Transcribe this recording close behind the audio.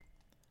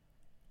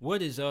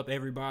What is up,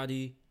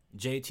 everybody?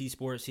 JT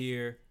Sports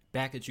here,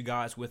 back at you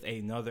guys with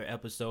another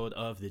episode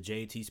of the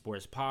JT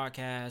Sports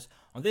Podcast.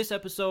 On this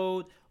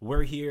episode,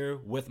 we're here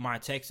with my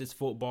Texas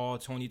football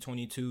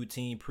 2022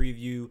 team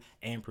preview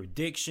and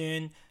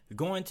prediction. We're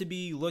going to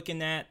be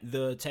looking at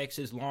the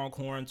Texas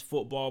Longhorns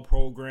football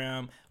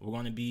program. We're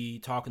going to be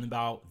talking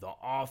about the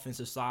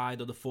offensive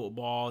side of the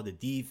football, the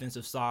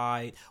defensive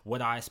side,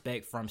 what I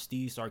expect from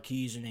Steve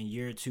Sarkisian in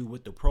year two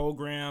with the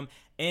program,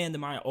 and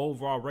my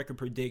overall record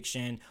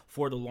prediction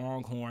for the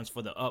Longhorns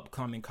for the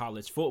upcoming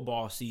college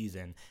football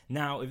season.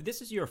 Now, if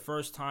this is your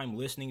first time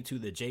listening to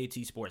the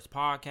JT Sports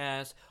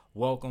Podcast,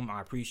 welcome.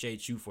 I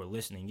appreciate you for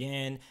listening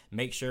in.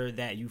 Make sure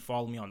that you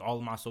follow me on all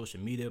of my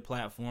social media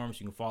platforms.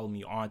 You can follow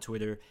me on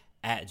Twitter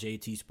at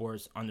JT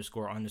Sports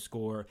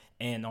 __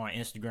 and on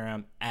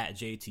Instagram at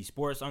JT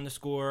Sports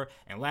 _.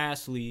 And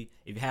lastly,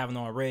 if you haven't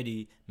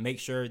already, make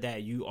sure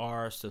that you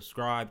are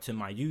subscribed to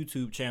my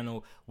YouTube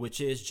channel,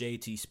 which is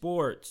JT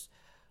Sports.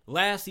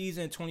 Last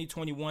season,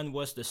 2021,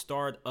 was the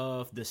start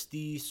of the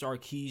Steve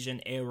Sarkisian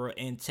era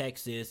in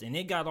Texas, and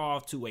it got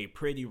off to a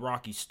pretty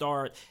rocky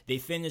start. They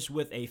finished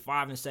with a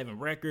 5-7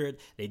 record.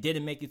 They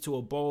didn't make it to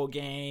a bowl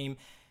game.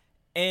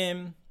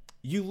 And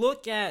you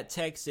look at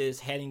Texas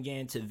heading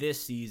into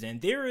this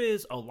season, there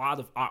is a lot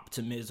of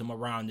optimism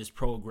around this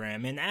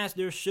program, and as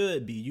there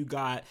should be. You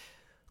got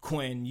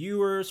Quinn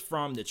Ewers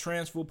from the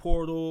transfer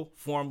portal,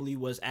 formerly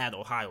was at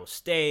Ohio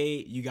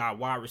State. You got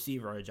wide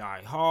receiver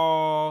Agiye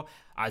Hall,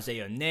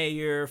 Isaiah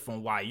Neyor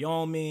from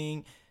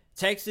Wyoming.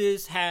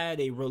 Texas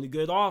had a really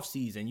good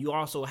offseason. You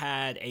also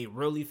had a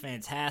really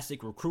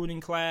fantastic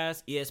recruiting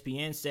class.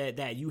 ESPN said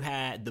that you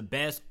had the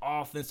best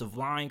offensive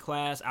line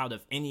class out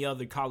of any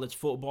other college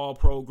football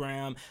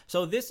program.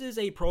 So this is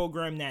a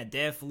program that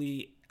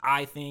definitely,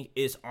 I think,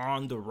 is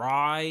on the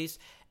rise.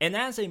 And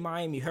as a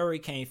Miami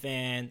Hurricane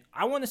fan,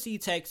 I want to see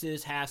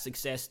Texas have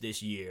success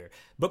this year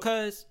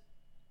because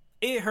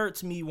it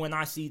hurts me when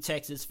I see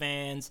Texas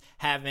fans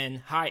having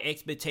high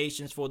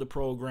expectations for the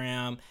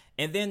program,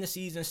 and then the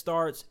season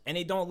starts and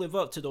they don't live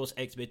up to those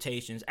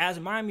expectations. As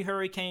a Miami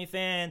Hurricane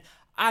fan,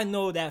 I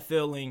know that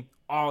feeling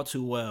all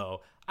too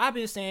well. I've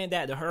been saying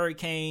that the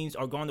Hurricanes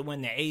are going to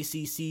win the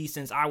ACC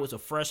since I was a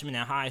freshman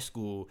in high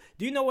school.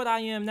 Do you know what I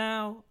am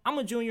now? I'm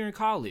a junior in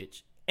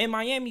college. And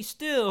Miami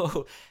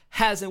still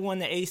hasn't won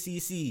the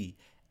ACC.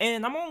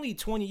 And I'm only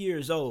 20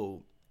 years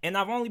old. And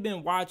I've only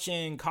been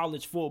watching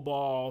college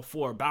football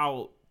for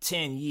about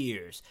 10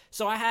 years.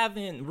 So I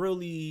haven't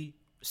really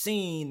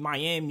seen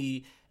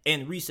Miami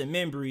in recent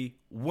memory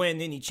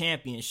win any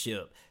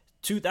championship.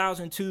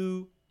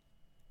 2002,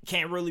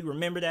 can't really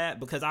remember that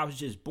because I was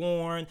just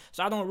born.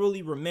 So I don't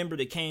really remember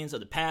the Canes of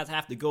the past. I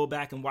have to go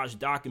back and watch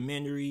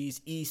documentaries,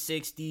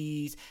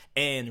 E60s,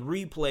 and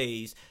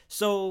replays.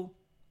 So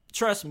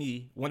trust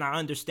me when I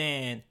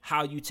understand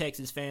how you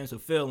Texas fans are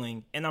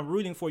feeling, and I'm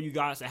rooting for you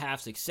guys to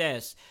have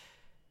success.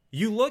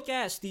 You look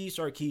at Steve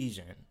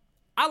Sarkisian.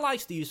 I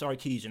like Steve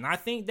Sarkisian. I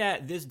think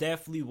that this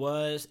definitely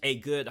was a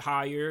good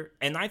hire,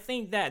 and I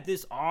think that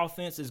this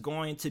offense is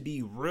going to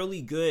be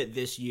really good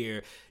this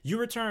year. You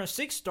return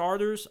 6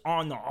 starters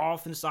on the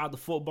offense side of the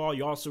football.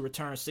 You also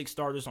return 6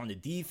 starters on the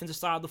defensive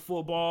side of the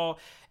football.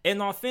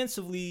 And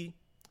offensively,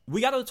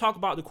 we got to talk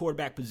about the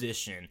quarterback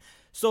position.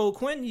 So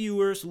Quinn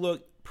Ewers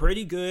looked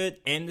pretty good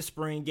in the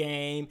spring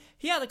game.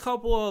 He had a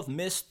couple of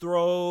missed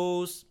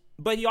throws,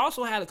 but he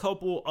also had a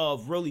couple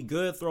of really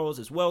good throws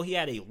as well. He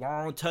had a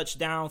long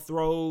touchdown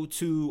throw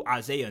to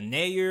Isaiah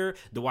Neyor,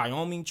 the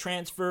Wyoming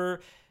transfer.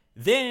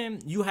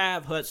 Then you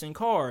have Hudson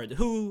Card,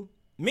 who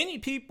many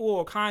people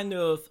are kind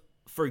of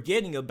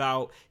forgetting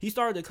about. He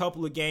started a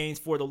couple of games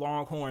for the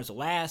Longhorns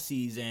last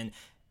season,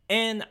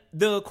 and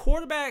the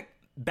quarterback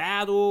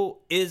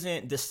battle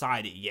isn't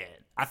decided yet.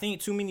 I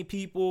think too many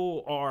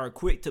people are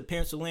quick to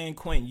pencil in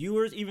Quinn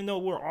Ewers, even though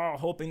we're all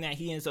hoping that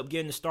he ends up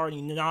getting the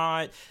starting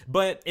nod.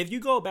 But if you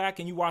go back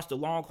and you watch the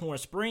Longhorn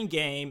spring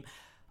game,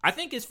 I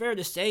think it's fair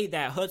to say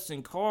that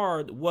Hudson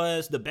Card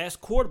was the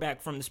best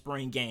quarterback from the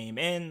spring game.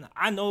 And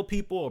I know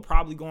people are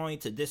probably going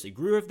to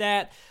disagree with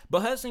that,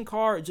 but Hudson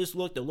Card just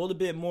looked a little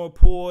bit more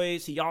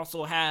poised. He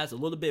also has a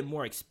little bit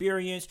more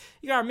experience.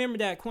 You got to remember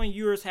that Quinn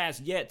Ewers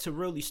has yet to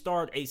really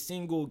start a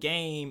single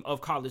game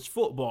of college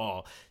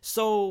football.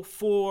 So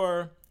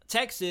for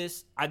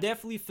Texas, I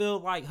definitely feel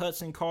like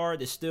Hudson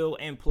Card is still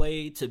in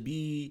play to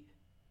be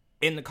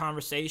in the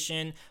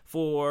conversation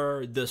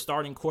for the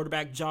starting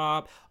quarterback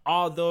job,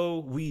 although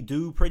we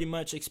do pretty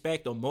much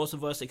expect, or most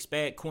of us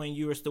expect, Quinn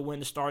Ewers to win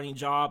the starting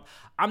job.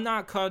 I'm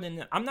not counting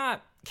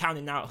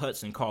out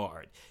Hudson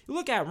Card. You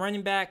look at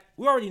running back,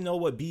 we already know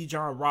what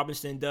Bijan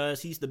Robinson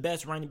does. He's the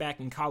best running back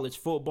in college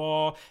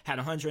football, had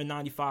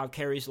 195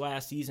 carries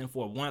last season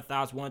for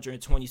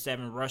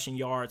 1,127 rushing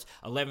yards,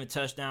 11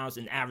 touchdowns,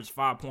 and average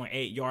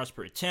 5.8 yards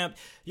per attempt.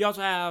 You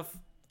also have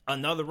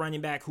another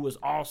running back who is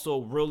also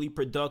really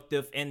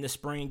productive in the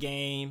spring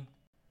game.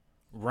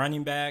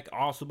 Running back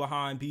also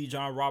behind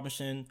Bijan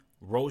Robinson,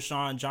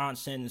 Roschon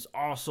Johnson is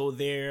also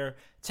there.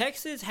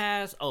 Texas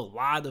has a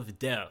lot of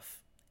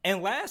depth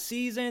And last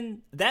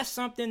season, that's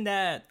something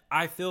that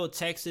I feel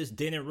Texas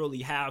didn't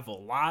really have a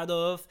lot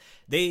of.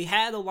 They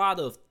had a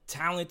lot of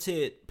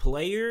talented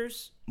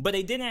players, but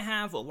they didn't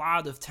have a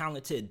lot of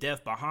talented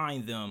depth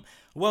behind them.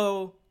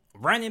 Well,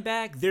 running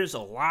back, there's a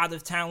lot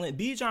of talent.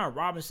 Bijan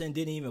Robinson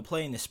didn't even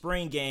play in the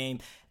spring game.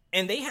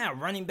 And they had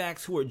running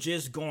backs who were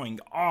just going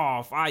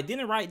off. I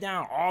didn't write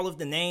down all of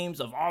the names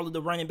of all of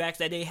the running backs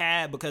that they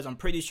had because I'm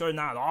pretty sure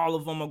not all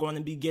of them are going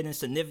to be getting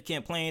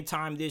significant playing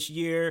time this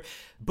year.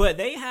 But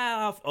they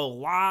have a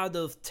lot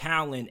of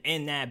talent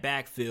in that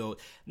backfield.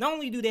 Not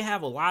only do they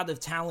have a lot of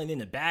talent in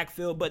the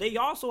backfield, but they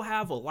also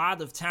have a lot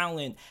of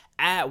talent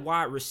at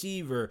wide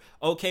receiver.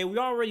 Okay, we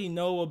already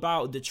know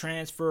about the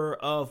transfer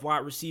of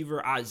wide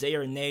receiver Isaiah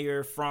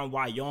Neyor from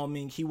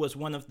Wyoming. He was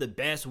one of the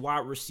best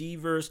wide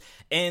receivers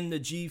in the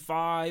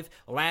G5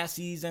 last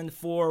season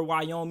for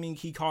Wyoming.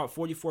 He caught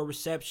 44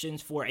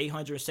 receptions for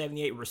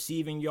 878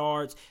 receiving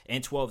yards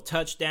and 12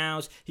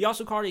 touchdowns. He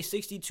also caught a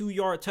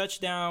 62-yard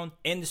touchdown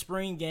in the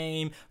spring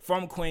game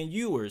from Quinn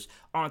Ewers.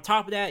 On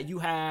top of that, you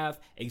have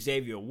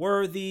Xavier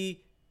Worthy,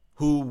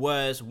 who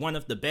was one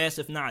of the best,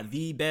 if not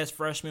the best,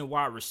 freshman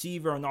wide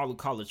receiver in all of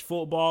college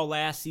football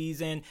last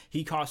season.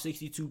 He caught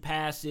 62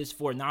 passes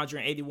for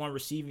 981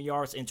 receiving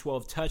yards and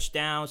 12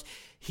 touchdowns.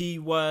 He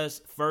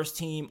was first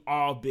team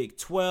All Big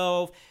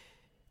 12.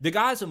 The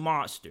guy's a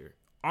monster.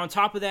 On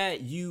top of that,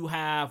 you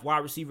have wide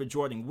receiver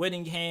Jordan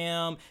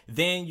Whittingham.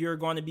 Then you're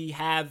going to be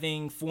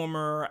having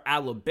former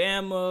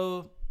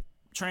Alabama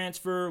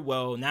transfer.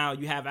 Well, now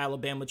you have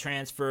Alabama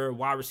transfer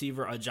wide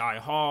receiver Ajay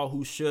Hall,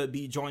 who should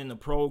be joining the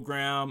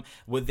program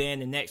within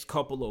the next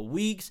couple of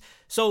weeks.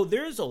 So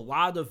there's a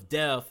lot of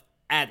depth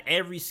at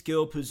every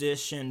skill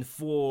position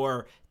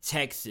for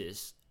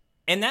Texas.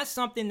 And that's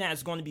something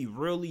that's going to be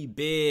really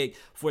big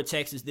for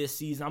Texas this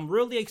season. I'm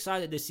really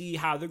excited to see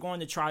how they're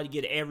going to try to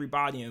get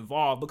everybody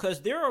involved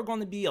because there are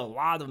going to be a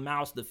lot of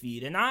mouths to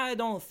feed. And I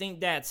don't think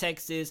that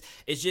Texas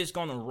is just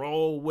going to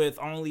roll with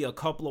only a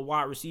couple of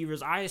wide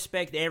receivers. I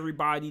expect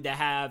everybody to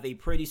have a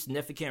pretty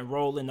significant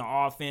role in the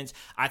offense.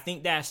 I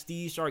think that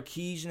Steve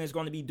Sarkisian is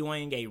going to be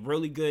doing a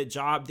really good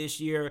job this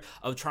year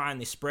of trying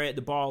to spread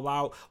the ball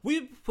out.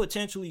 We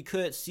potentially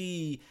could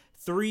see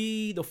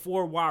 3 to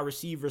 4 wide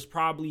receivers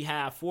probably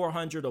have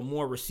 400 or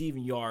more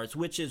receiving yards,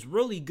 which is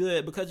really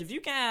good because if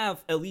you can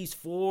have at least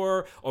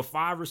 4 or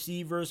 5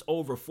 receivers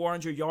over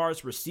 400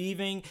 yards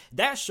receiving,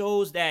 that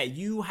shows that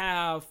you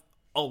have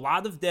a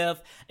lot of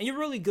depth and you're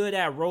really good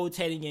at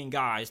rotating in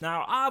guys.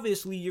 Now,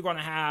 obviously, you're going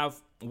to have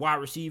wide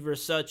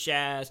receivers such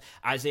as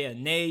Isaiah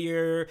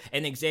Neyor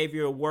and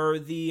Xavier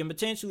Worthy and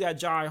potentially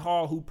Ajay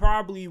Hall, who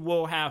probably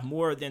will have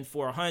more than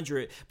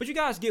 400. But you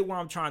guys get what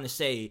I'm trying to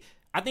say.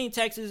 I think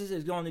Texas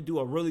is going to do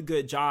a really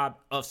good job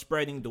of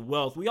spreading the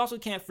wealth. We also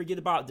can't forget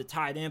about the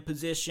tight end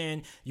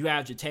position. You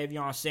have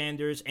Jatavion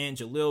Sanders and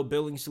Jaleel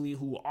Billingsley,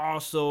 who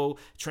also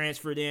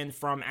transferred in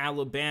from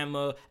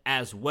Alabama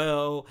as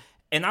well.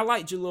 And I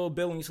like Jaleel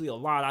Billingsley a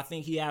lot. I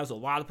think he has a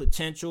lot of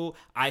potential.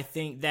 I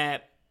think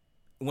that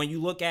when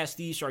you look at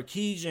Steve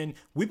Sarkisian,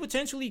 we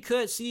potentially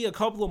could see a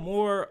couple of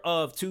more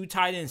of 2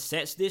 tight end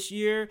sets this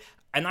year.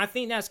 And I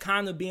think that's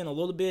kind of being a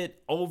little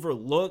bit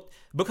overlooked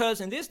because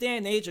in this day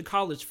and age of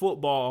college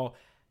football,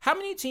 how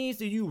many teams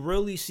do you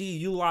really see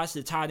utilize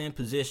the tight end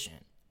position?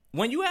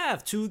 When you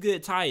have 2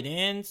 good tight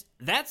ends,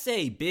 that's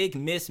a big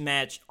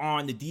mismatch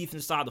on the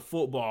defense side of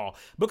football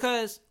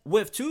because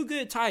with 2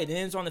 good tight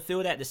ends on the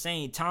field at the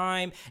same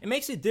time, it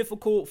makes it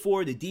difficult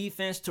for the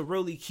defense to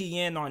really key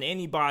in on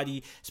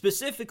anybody,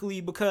 specifically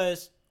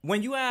because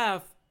when you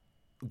have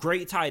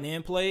great tight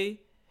end play,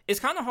 it's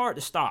kind of hard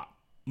to stop.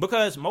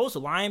 Because most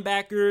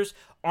linebackers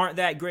aren't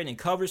that great in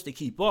coverage to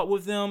keep up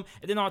with them.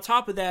 And then on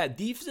top of that,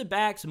 defensive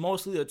backs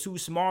mostly are too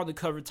small to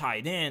cover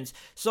tight ends.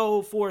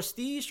 So for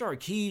Steve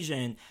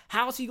Sarkisian,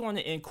 how's he going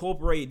to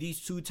incorporate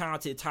these 2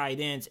 talented tight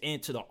ends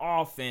into the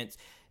offense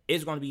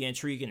is going to be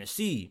intriguing to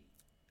see.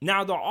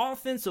 Now, the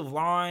offensive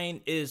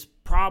line is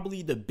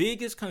probably the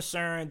biggest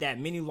concern that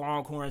many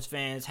Longhorns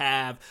fans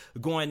have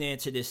going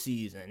into this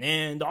season.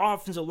 And the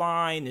offensive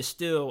line is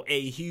still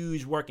a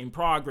huge work in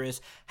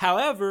progress.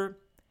 However,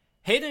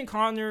 Hayden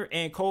Conner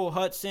and Cole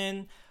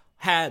Hudson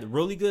had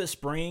really good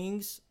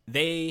springs.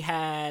 They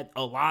had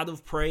a lot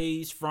of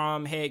praise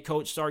from head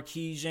coach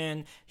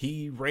Sarkisian.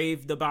 He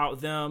raved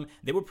about them.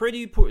 They were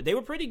pretty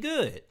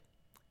good.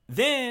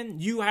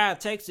 Then you have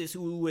Texas,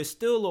 who is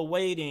still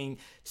awaiting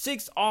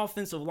 6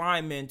 offensive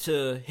linemen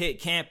to hit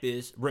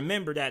campus.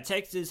 Remember that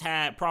Texas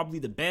had probably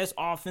the best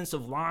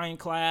offensive line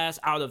class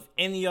out of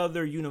any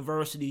other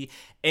university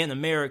in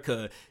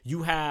America.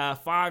 You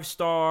have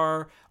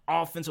 5-star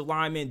offensive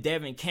lineman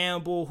Devin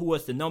Campbell, who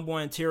was the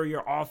 #1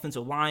 interior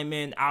offensive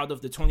lineman out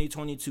of the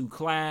 2022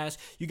 class.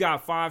 You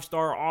got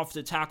 5-star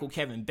offensive tackle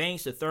Kevin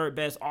Banks, the 3rd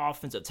best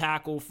offensive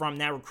tackle from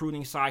that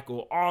recruiting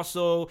cycle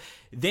also.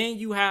 Then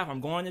you have,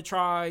 I'm going to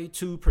try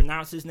to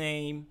pronounce his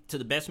name to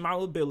the best of my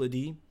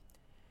ability,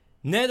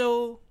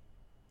 Neto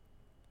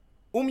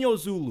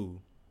Umeozulu.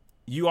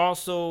 You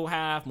also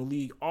have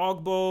Malik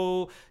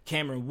Ogbo,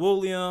 Cameron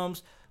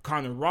Williams,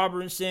 Connor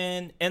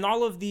Robertson, and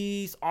all of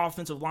these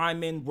offensive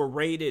linemen were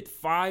rated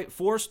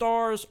 4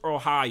 stars or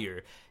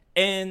higher.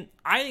 And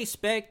I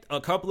expect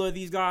a couple of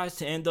these guys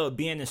to end up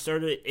being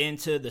inserted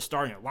into the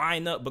starting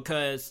lineup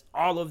because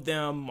all of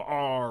them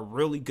are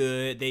really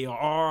good. They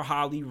are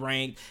highly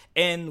ranked.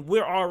 And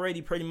we're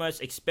already pretty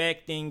much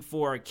expecting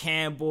for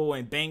Campbell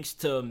and Banks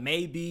to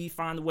maybe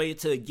find a way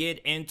to get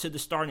into the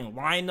starting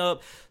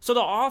lineup. So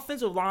the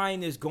offensive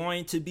line is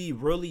going to be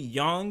really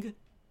young.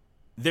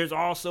 There's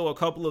also a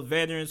couple of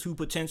veterans who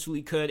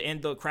potentially could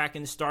end up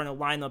cracking the starting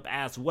lineup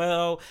as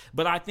well.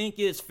 But I think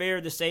it's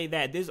fair to say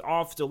that this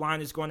offensive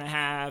line is going to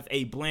have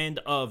a blend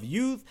of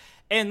youth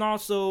and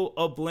also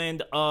a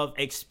blend of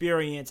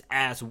experience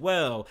as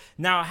well.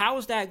 Now, how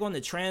is that going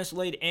to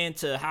translate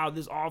into how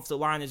this offensive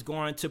line is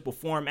going to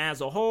perform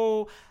as a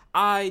whole?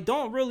 I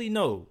don't really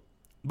know,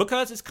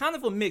 because it's kind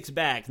of a mixed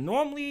bag.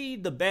 Normally,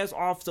 the best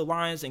offensive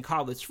lines in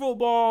college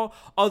football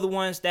are the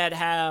ones that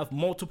have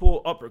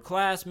multiple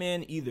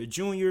upperclassmen, either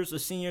juniors or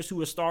seniors who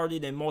have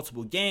started in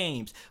multiple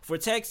games. For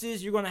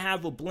Texas, you're going to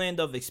have a blend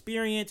of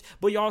experience,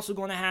 but you're also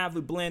going to have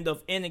a blend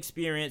of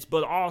inexperience,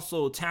 but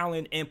also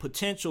talent and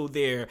potential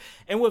there.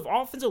 And with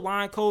offensive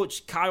line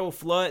coach Kyle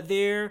Flood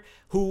there,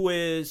 who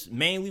is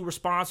mainly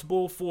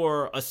responsible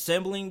for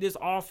assembling this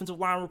offensive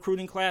line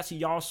recruiting class.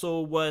 He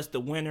also was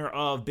the winner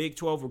of Big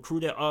 12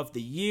 Recruiter of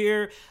the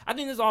Year. I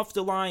think this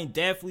offensive line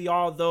definitely,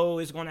 although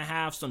it's going to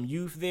have some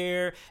youth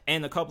there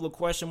and a couple of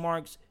question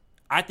marks,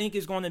 I think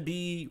it's going to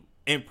be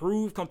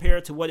improved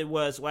compared to what it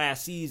was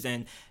last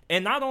season.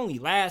 And not only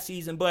last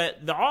season,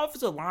 but the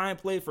offensive line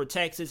play for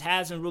Texas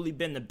hasn't really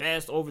been the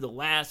best over the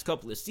last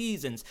couple of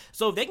seasons.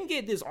 So if they can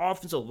get this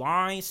offensive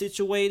line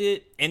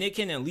situated and it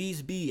can at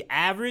least be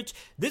average,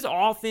 this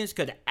offense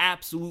could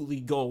absolutely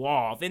go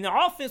off. And the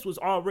offense was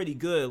already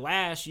good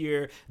last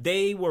year.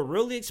 They were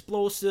really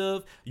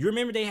explosive. You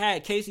remember they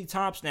had Casey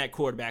Thompson at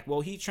quarterback.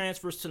 Well, he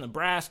transfers to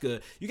Nebraska.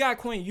 You got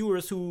Quinn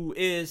Ewers, who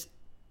is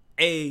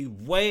a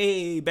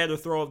way better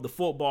throw of the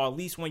football, at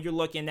least when you're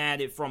looking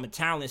at it from a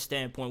talent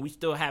standpoint. We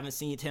still haven't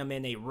seen him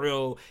in a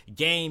real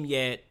game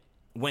yet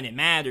when it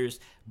matters.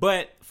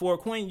 But for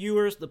Quinn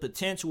Ewers, the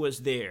potential is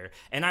there.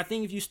 And I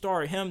think if you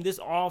start him, this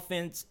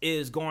offense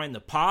is going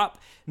to pop.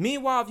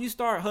 Meanwhile, if you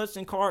start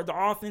Hudson Card, the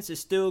offense is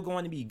still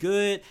going to be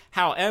good.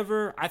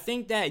 However, I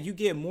think that you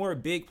get more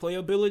big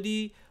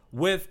playability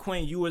with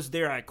Quinn Ewers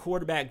there at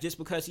quarterback just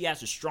because he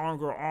has a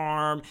stronger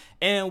arm.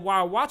 And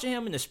while watching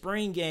him in the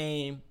spring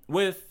game,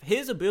 with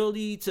his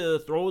ability to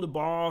throw the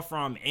ball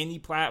from any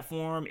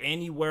platform,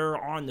 anywhere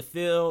on the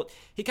field,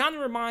 he kind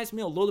of reminds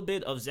me a little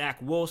bit of Zach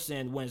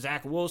Wilson. When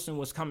Zach Wilson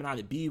was coming out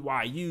of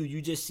BYU,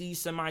 you just see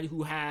somebody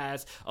who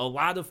has a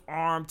lot of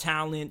arm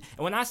talent.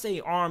 And when I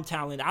say arm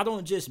talent, I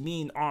don't just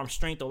mean arm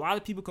strength. A lot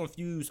of people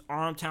confuse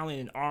arm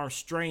talent and arm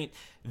strength.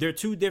 They're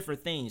two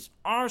different things.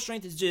 Arm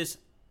strength is just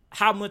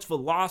how much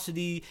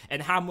velocity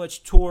and how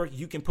much torque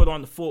you can put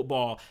on the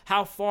football.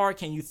 How far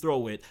can you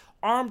throw it?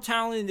 Arm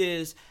talent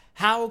is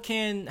how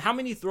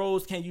many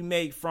throws can you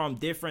make from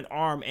different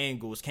arm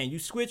angles? Can you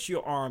switch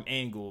your arm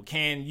angle?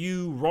 Can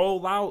you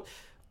roll out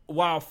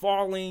while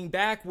falling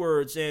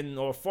backwards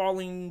or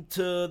falling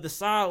to the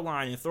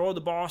sideline and throw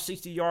the ball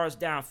 60 yards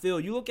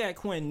downfield? You look at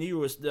Quinn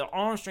Ewers, the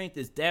arm strength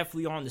is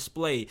definitely on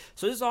display.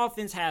 So this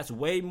offense has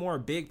way more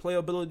big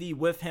playability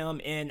with him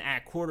in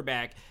at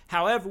quarterback.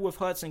 However, with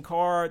Hudson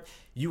Card,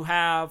 you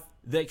have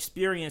the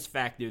experience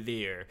factor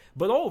there.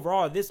 But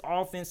overall, this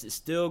offense is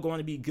still going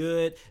to be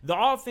good. The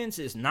offense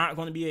is not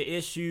going to be an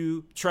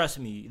issue. Trust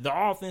me, the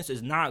offense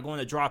is not going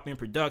to drop in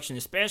production,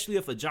 especially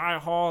if Agiye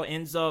Hall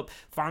ends up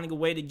finding a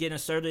way to get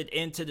inserted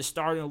into the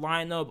starting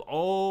lineup.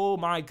 Oh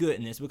my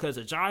goodness, because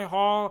Agiye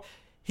Hall,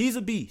 he's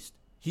a beast.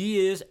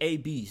 He is a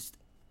beast.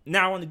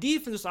 Now, on the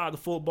defensive side of the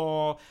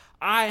football,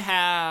 I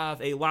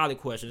have a lot of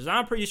questions.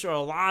 I'm pretty sure a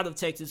lot of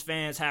Texas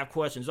fans have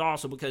questions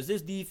also, because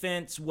this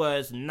defense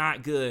was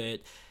not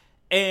good.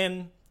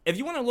 And if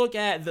you want to look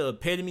at the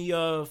epitome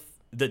of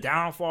the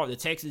downfall of the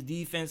Texas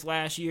defense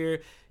last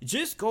year,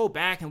 just go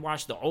back and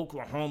watch the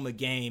Oklahoma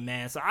game,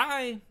 man. So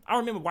I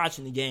remember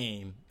watching the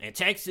game, and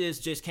Texas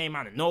just came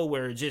out of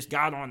nowhere, just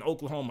got on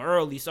Oklahoma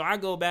early. So I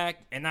go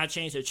back and I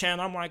change the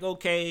channel. I'm like,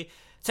 okay,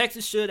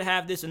 Texas should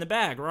have this in the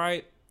bag,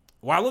 right?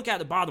 Well, I look at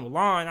the bottom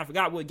line. I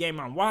forgot what game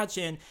I'm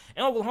watching,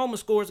 and Oklahoma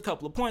scores a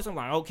couple of points. I'm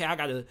like, okay, I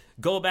got to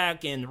go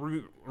back and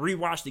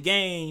rewatch the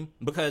game,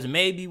 because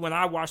maybe when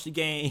I watch the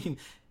game,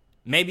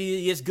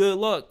 maybe it's good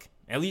luck.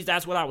 At least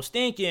that's what I was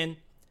thinking.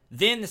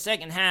 Then the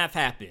second half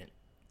happened.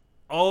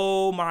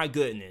 Oh my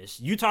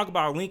goodness. You talk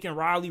about Lincoln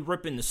Riley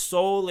ripping the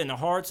soul and the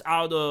hearts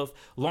out of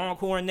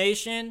Longhorn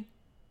Nation.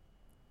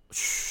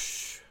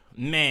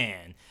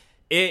 Man,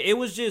 it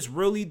was just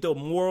really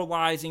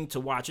demoralizing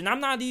to watch. And I'm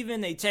not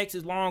even a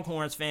Texas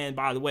Longhorns fan,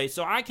 by the way,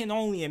 so I can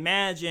only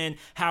imagine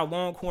how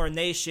Longhorn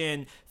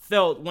Nation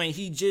felt when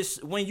you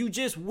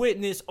just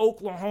witnessed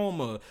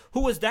Oklahoma, who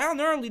was down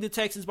early to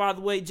Texas, by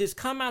the way, just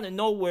come out of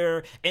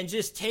nowhere and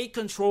just take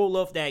control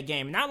of that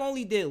game. Not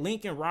only did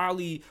Lincoln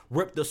Riley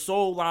rip the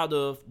soul out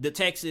of the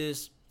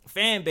Texas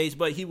fan base,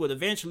 but he would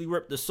eventually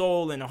rip the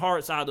soul and the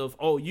hearts out of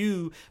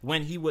OU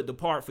when he would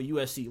depart for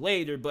USC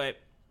later, but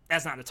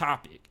that's not the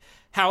topic.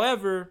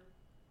 However,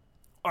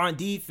 on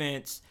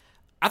defense,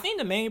 I think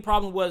the main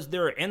problem was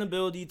their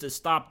inability to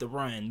stop the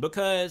run,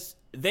 because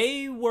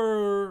they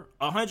were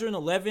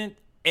 111th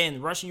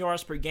in rushing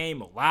yards per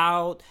game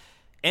allowed,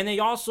 and they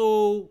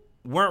also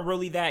weren't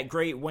really that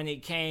great when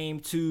it came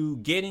to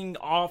getting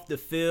off the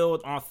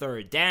field on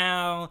third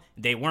down.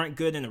 They weren't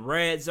good in the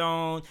red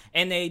zone,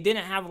 and they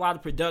didn't have a lot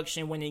of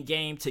production when it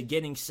came to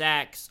getting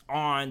sacks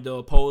on the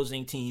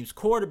opposing team's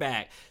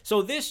quarterback.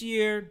 So this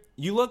year,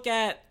 you look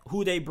at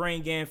who they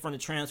bring in from the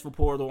transfer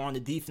portal on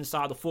the defense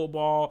side of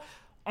football.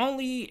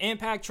 Only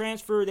impact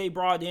transfer they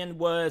brought in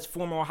was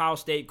former Ohio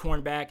State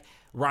cornerback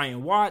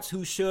Ryan Watts,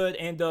 who should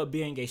end up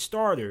being a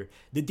starter.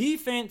 The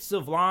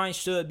defensive line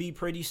should be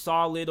pretty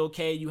solid,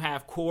 okay? You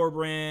have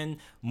Corbin,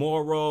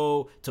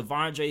 Morrow,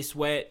 T'Vondre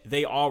Sweat.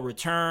 They all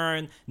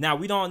return. Now,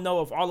 we don't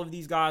know if all of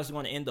these guys are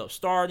going to end up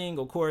starting.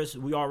 Of course,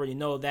 we already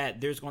know that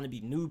there's going to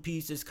be new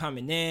pieces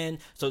coming in.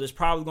 So there's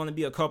probably going to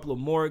be a couple of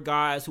more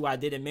guys who I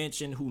didn't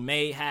mention who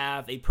may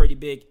have a pretty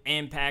big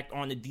impact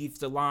on the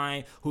defensive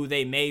line, who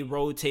they may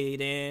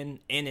rotate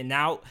in and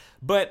out.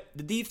 But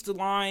the defensive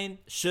line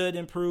should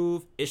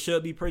improve. It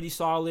should be pretty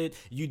solid.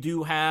 You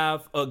do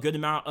have a good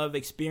amount of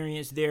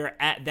experience there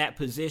at that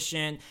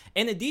position.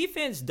 And the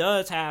defense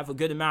does have a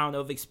good amount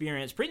of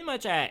experience pretty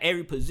much at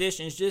every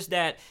position. It's just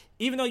that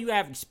even though you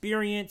have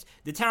experience,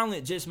 the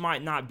talent just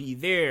might not be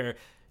there.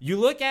 You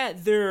look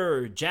at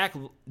their jack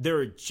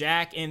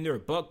and their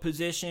buck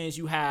positions.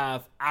 You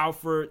have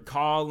Alfred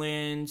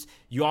Collins.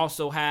 You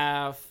also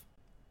have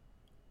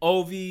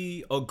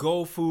Ovi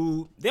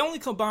Ogofu. They only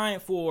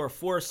combined for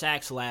 4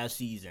 sacks last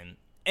season.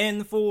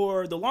 And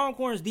for the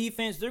Longhorns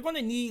defense, they're going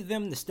to need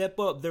them to step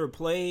up their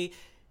play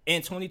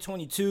in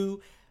 2022.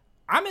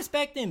 I'm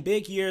expecting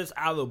big years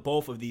out of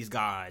both of these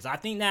guys. I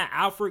think that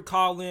Alfred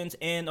Collins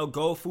and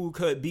Ogofu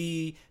could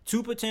be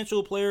 2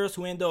 potential players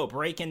who end up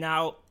breaking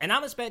out. And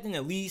I'm expecting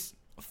at least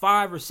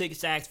 5 or 6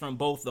 sacks from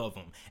both of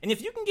them. And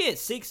if you can get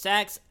 6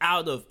 sacks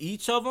out of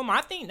each of them, I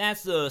think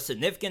that's a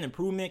significant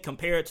improvement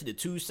compared to the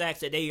 2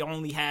 sacks that they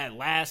only had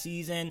last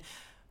season.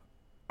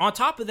 On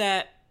top of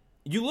that,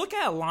 you look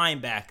at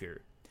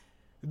linebacker.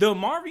 The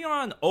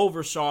Marvion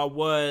Overshaw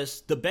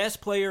was the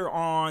best player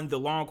on the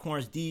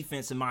Longhorns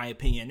defense, in my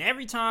opinion.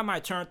 Every time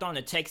I turned on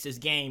the Texas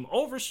game,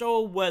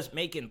 Overshaw was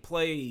making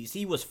plays.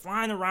 He was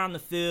flying around the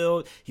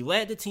field. He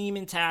led the team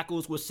in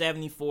tackles with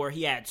 74.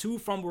 He had 2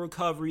 fumble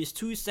recoveries,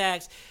 2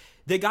 sacks.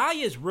 The guy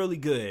is really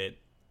good.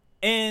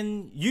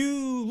 And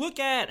you look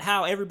at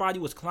how everybody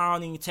was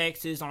clowning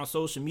Texas on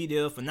social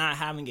media for not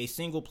having a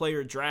single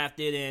player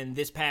drafted in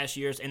this past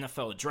year's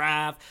NFL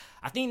draft.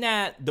 I think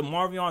that the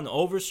Marvion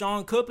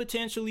Overshawn could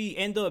potentially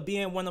end up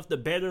being one of the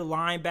better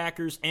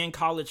linebackers in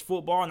college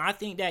football, and I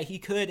think that he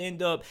could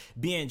end up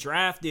being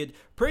drafted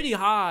pretty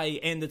high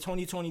in the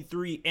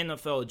 2023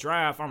 NFL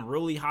draft. I'm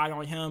really high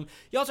on him.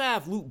 You also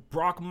have Luke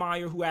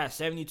Brockmeyer, who has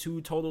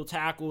 72 total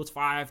tackles,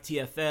 5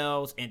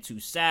 TFLs, and 2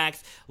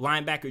 sacks.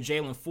 Linebacker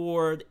Jalen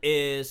Ford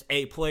is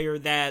a player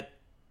that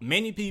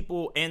many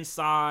people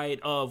inside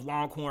of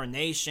Longhorn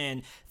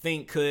Nation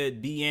think could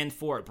be in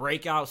for a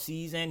breakout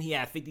season. He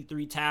had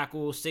 53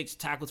 tackles, 6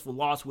 tackles for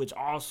loss, which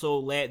also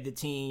led the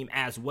team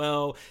as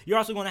well. You're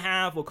also going to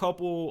have a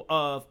couple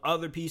of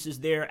other pieces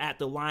there at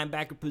the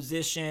linebacker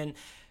position.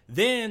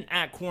 Then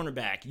at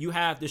cornerback, you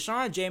have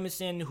Deshaun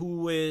Jameson,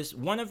 who is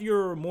one of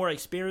your more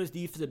experienced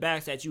defensive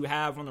backs that you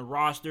have on the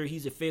roster.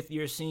 He's a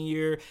 5th-year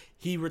senior.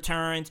 He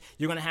returns.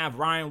 You're going to have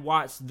Ryan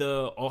Watts,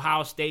 the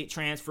Ohio State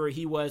transfer.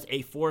 He was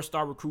a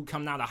 4-star recruit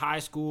coming out of high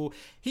school.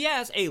 He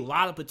has a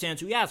lot of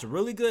potential. He has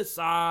really good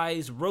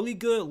size, really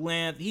good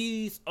length.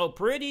 He's a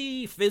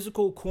pretty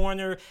physical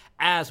corner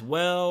as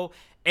well.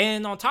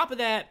 And on top of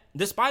that,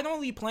 despite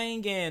only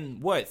playing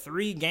in,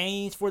 3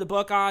 games for the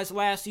Buckeyes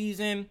last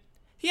season,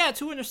 he had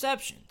 2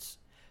 interceptions.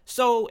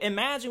 So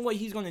imagine what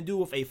he's going to do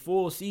with a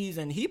full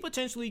season. He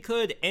potentially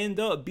could end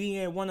up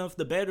being one of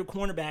the better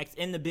cornerbacks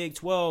in the Big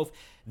 12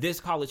 this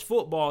college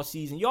football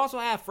season. You also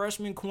have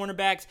freshman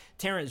cornerbacks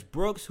Terrence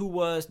Brooks, who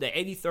was the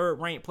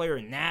 83rd ranked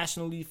player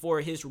nationally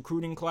for his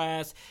recruiting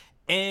class.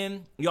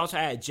 And you also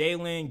had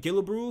Jalen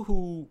Gillibrew,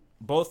 who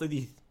both of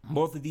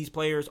these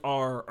players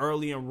are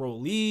early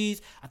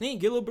enrollees. I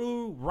think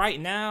Gillibrew right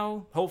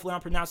now, hopefully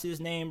I'm pronouncing his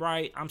name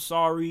right. I'm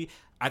sorry.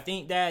 I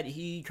think that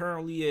he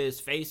currently is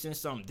facing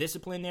some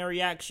disciplinary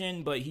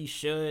action, but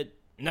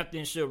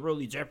nothing should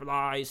really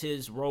jeopardize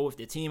his role with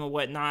the team or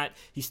whatnot.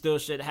 He still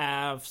should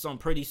have some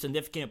pretty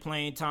significant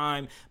playing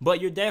time,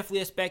 but you're definitely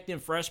expecting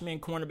freshman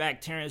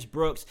cornerback Terrence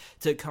Brooks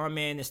to come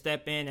in and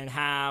step in and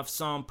have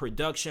some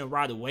production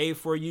right away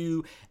for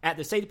you. At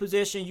the safety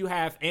position, you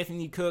have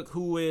Anthony Cook,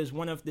 who is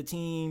one of the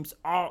team's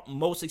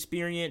most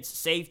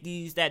experienced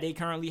safeties that they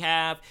currently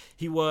have.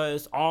 He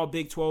was all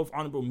Big 12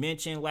 honorable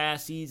mention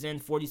last season,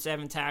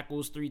 47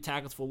 tackles, 3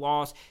 tackles for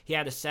loss. He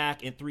had a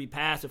sack and 3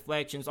 pass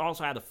deflections,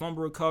 also had a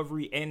fumble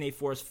recovery and a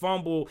forced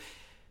fumble.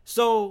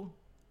 So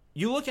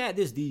you look at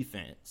this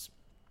defense.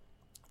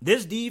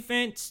 This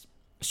defense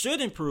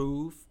should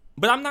improve,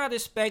 but I'm not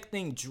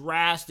expecting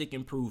drastic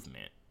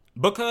improvement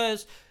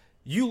because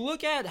you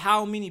look at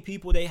how many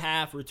people they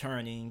have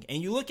returning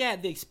and you look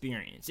at the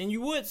experience and you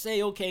would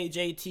say, okay,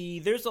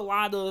 JT, there's a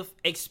lot of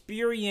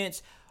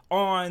experience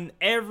on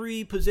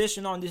every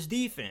position on this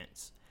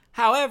defense.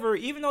 However,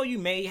 even though you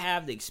may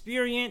have the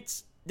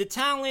experience, the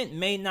talent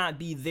may not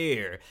be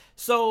there.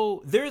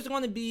 So there's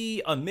going to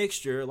be a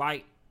mixture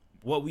like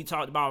what we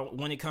talked about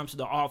when it comes to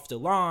the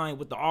offensive line,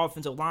 with the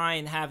offensive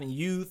line having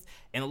youth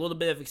and a little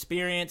bit of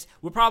experience.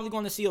 We're probably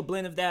going to see a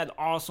blend of that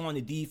also on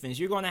the defense.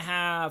 You're going to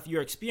have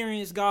your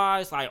experienced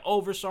guys like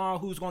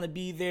Overshawn, who's going to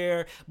be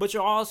there, but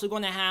you're also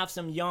going to have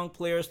some young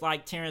players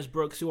like Terrence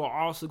Brooks who are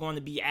also going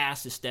to be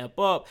asked to step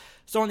up.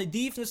 So on the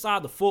defense side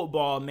of the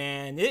football,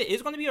 man,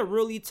 it's going to be a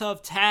really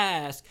tough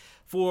task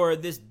for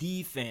this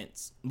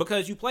defense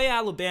because you play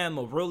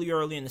Alabama really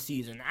early in the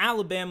season.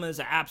 Alabama is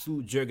an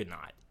absolute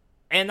juggernaut.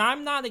 And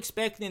I'm not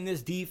expecting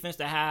this defense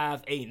to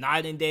have a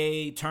night and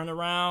day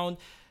turnaround.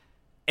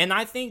 And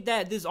I think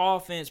that this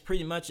offense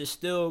pretty much is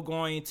still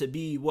going to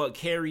be what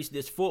carries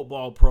this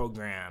football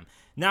program.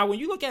 Now, when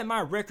you look at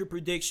my record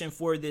prediction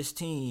for this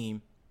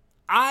team,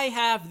 I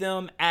have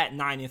them at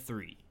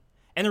 9-3.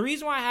 And the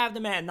reason why I have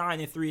them at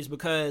 9-3 is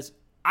because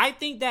I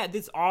think that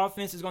this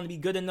offense is going to be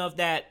good enough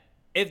that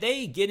if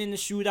they get in the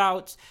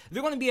shootouts,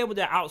 they're going to be able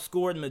to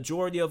outscore the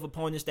majority of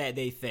opponents that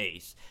they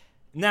face.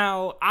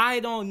 Now, I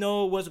don't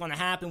know what's going to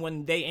happen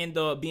when they end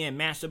up being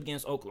matched up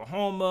against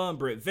Oklahoma and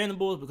Brent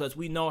Venables because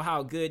we know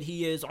how good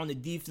he is on the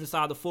defense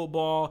side of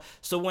football.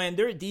 So when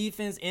their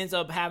defense ends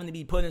up having to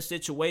be put in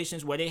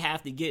situations where they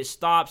have to get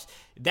stops,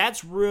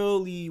 that's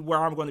really where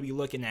I'm going to be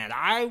looking at.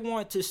 I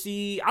want to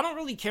see, I don't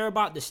really care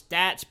about the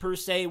stats per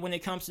se when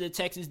it comes to the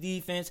Texas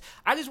defense.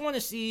 I just want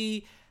to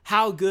see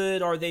how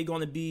good are they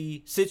going to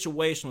be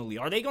situationally?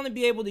 Are they going to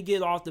be able to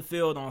get off the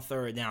field on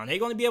third down? Are they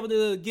going to be able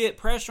to get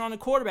pressure on the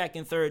quarterback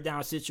in third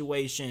down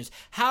situations?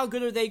 How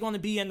good are they going to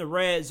be in the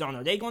red zone?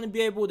 Are they going to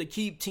be able to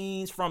keep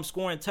teams from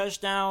scoring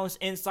touchdowns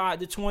inside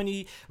the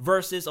 20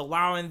 versus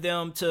allowing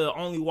them to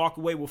only walk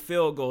away with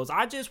field goals?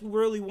 I just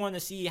really want to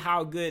see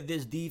how good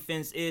this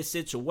defense is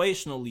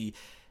situationally.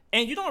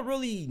 And you don't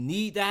really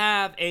need to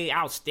have a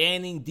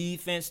outstanding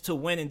defense to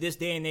win in this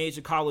day and age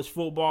of college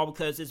football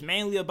because it's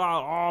mainly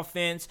about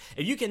offense.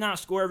 If you cannot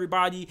score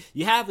everybody,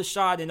 you have a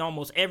shot in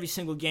almost every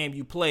single game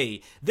you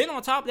play. Then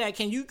on top of that,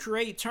 can you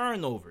create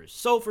turnovers?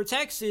 So for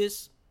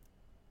Texas,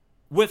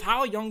 with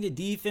how young the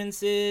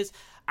defense is,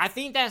 I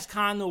think that's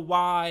kind of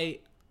why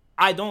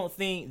I don't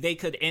think they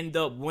could end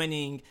up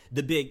winning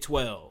the Big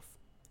 12.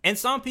 And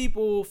some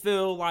people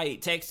feel like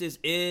Texas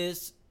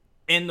is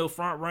in the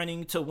front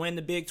running to win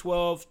the Big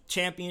 12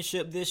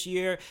 championship this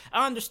year.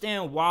 I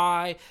understand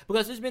why,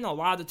 because there's been a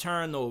lot of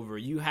turnover.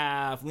 You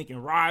have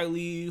Lincoln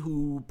Riley,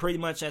 who pretty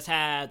much has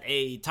had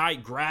a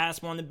tight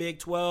grasp on the Big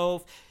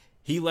 12.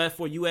 He left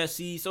for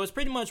USC, so it's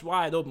pretty much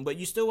wide open. But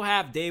you still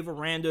have Dave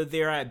Aranda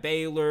there at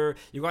Baylor.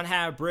 You're going to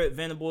have Brent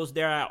Venables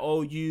there at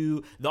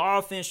OU. The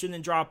offense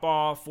shouldn't drop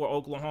off for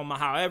Oklahoma.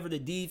 However, the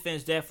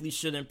defense definitely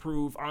should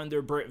improve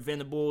under Brent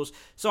Venables.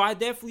 So I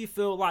definitely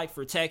feel like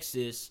for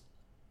Texas,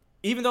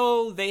 even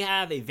though they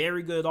have a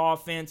very good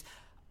offense,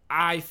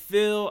 I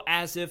feel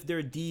as if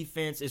their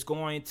defense is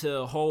going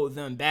to hold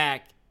them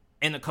back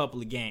in a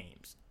couple of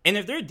games. And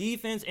if their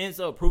defense ends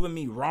up proving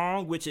me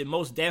wrong, which it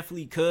most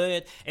definitely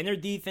could, and their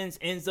defense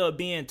ends up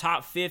being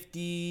top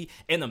 50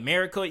 in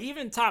America,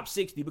 even top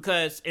 60,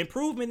 because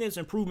improvement is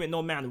improvement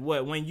no matter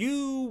what. When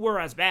you were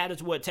as bad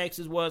as what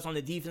Texas was on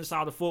the defense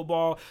side of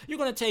football, you're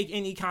going to take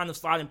any kind of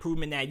slight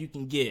improvement that you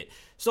can get.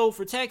 So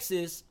for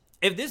Texas,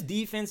 if this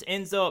defense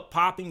ends up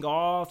popping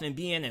off and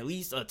being at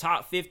least a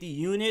top 50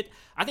 unit,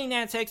 I think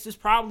that Texas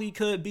probably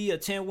could be a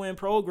 10-win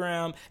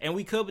program, and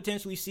we could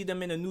potentially see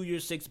them in a New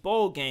Year's Six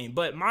bowl game.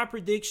 But my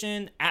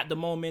prediction at the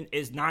moment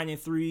is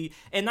 9-3,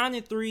 and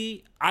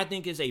 9-3 I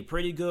think is a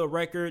pretty good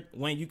record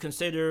when you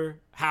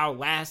consider how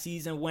last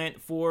season went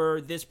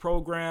for this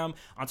program.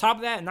 On top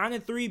of that,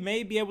 9-3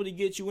 may be able to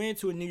get you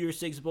into a New Year's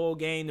Six bowl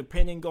game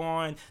depending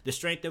on the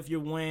strength of your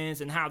wins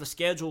and how the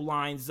schedule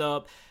lines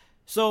up.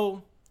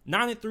 So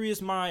 9-3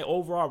 is my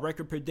overall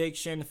record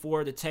prediction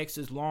for the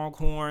Texas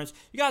Longhorns.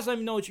 You guys let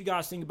me know what you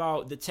guys think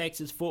about the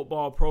Texas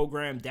football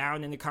program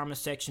down in the comment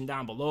section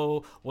down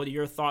below. What are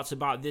your thoughts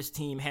about this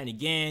team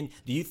heading in?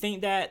 Do you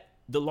think that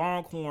the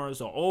Longhorns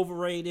are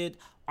overrated,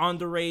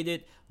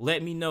 underrated?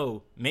 Let me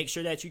know. Make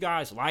sure that you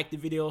guys like the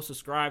video,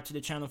 subscribe to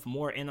the channel for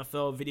more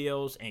NFL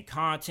videos and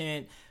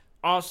content.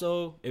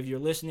 Also, if you're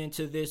listening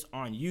to this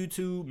on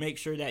YouTube, make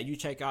sure that you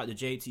check out the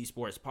JT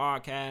Sports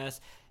Podcast.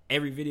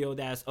 Every video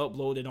that's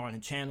uploaded on the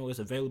channel is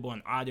available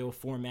in audio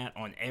format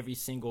on every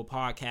single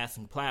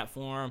podcasting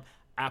platform: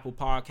 Apple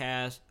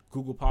Podcasts,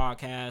 Google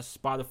Podcasts,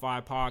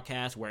 Spotify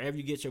Podcasts, wherever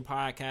you get your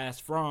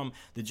podcasts from.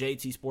 The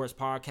JT Sports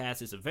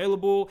Podcast is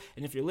available.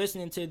 And if you're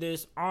listening to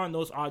this on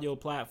those audio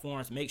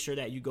platforms, make sure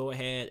that you go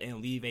ahead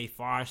and leave a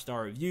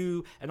 5-star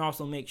review. And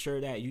also make sure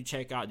that you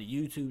check out the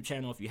YouTube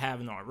channel if you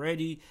haven't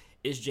already.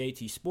 It's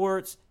JT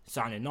Sports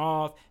signing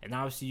off, and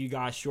I'll see you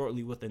guys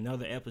shortly with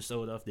another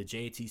episode of the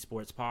JT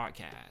Sports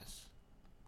Podcast.